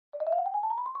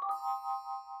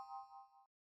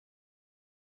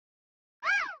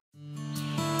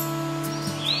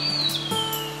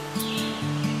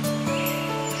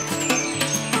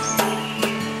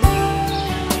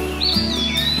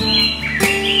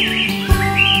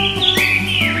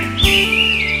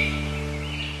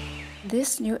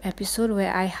This new episode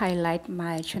where I highlight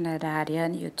my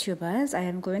Trinidadian YouTubers, I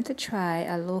am going to try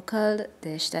a local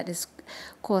dish that is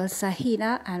called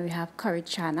Saheena, and we have curry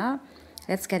Chana.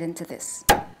 Let's get into this.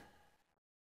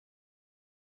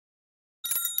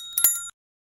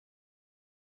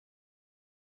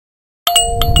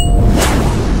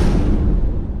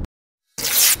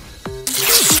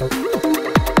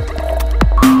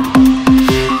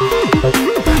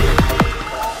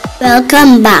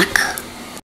 Welcome back.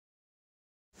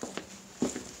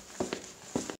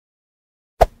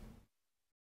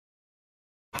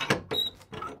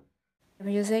 I'm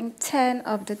using 10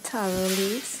 of the taro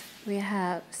leaves. We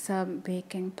have some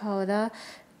baking powder,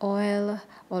 oil,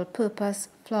 all-purpose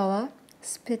flour,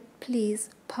 chickpeas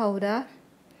powder,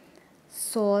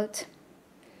 salt,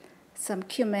 some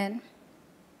cumin,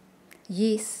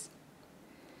 yeast,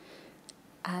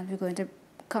 and we're going to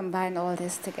combine all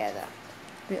this together.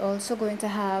 We're also going to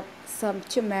have some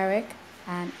turmeric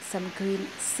and some green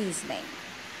seasoning.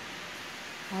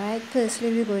 Alright,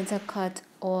 firstly we're going to cut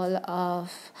all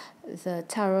of the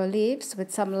taro leaves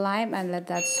with some lime and let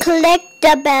that soak. Click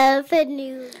the bell for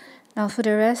news. Now for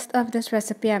the rest of this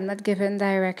recipe, I'm not giving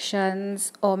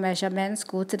directions or measurements.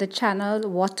 Go to the channel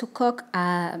What to Cook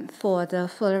for the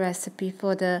full recipe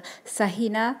for the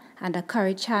Saheena and the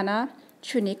curry Chana,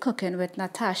 Trini Cooking with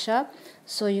Natasha.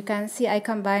 So you can see I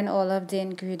combine all of the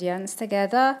ingredients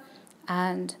together,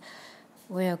 and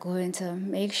we are going to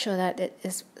make sure that it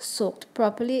is soaked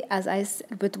properly. As I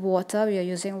said, with water, we are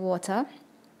using water.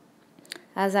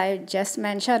 As I just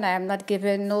mentioned, I am not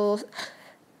giving no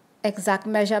exact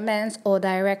measurements or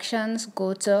directions.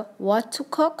 Go to What to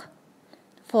Cook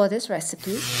for this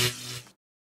recipe.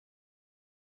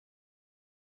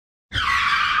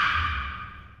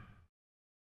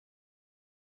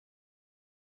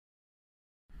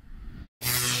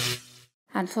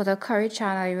 And for the curry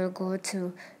Chana, you will go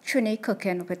to Trini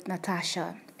Cooking with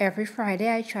Natasha. Every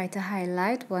Friday, I try to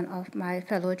highlight one of my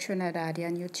fellow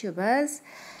Trinidadian YouTubers.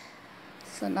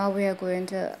 So now we are going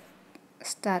to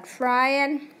start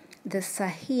frying the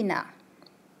Saheena.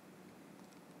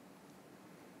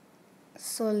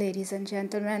 So ladies and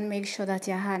gentlemen, make sure that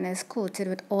your hand is coated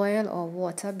with oil or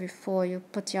water before you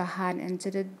put your hand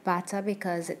into the batter,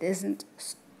 because it isn't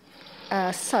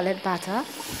a solid batter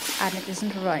and it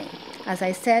isn't runny. As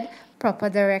I said, proper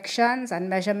directions and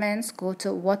measurements. Go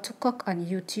to What to Cook on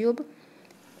YouTube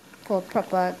for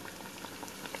proper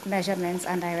measurements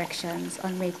and directions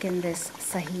on making this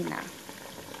Saheena.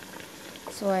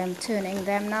 So I am turning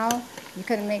them now. You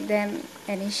can make them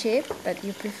any shape that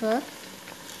you prefer.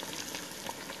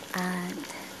 And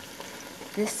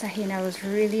this Saheena was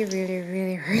really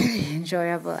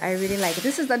enjoyable. I really like it.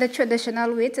 This is not the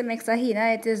traditional way to make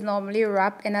Saheena. It is normally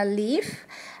wrapped in a leaf,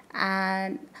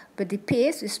 and with the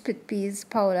paste, with chickpeas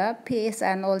powder, paste,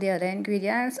 and all the other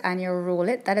ingredients, and you roll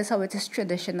it. That is how it is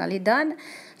traditionally done.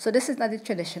 So this is not the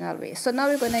traditional way. So now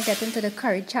we're going to get into the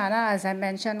curry Chana. As I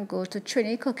mentioned, go to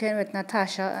Trini Cooking with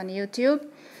Natasha on YouTube.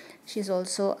 She's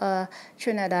also a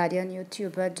Trinidadian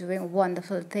YouTuber doing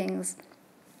wonderful things.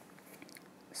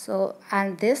 So,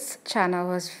 and this Chana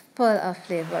was full of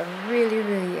flavor,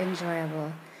 really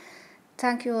enjoyable.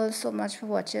 Thank you all so much for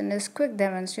watching this quick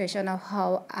demonstration of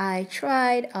how I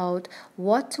tried out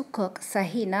What to Cook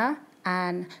Saheena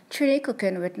and Trini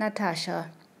Cooking with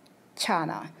Natasha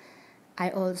Chana. I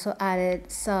also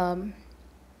added some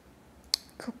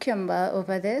cucumber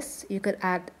over this. You could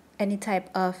add any type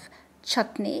of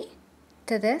chutney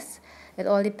to this. It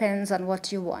all depends on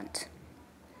what you want.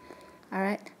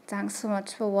 Alright, thanks so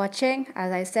much for watching.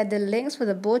 As I said, the links for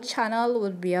the both channel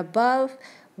will be above.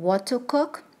 What to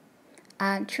Cook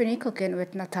and Trini Cooking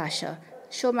with Natasha.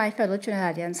 Show my fellow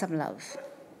Trinidadians some love.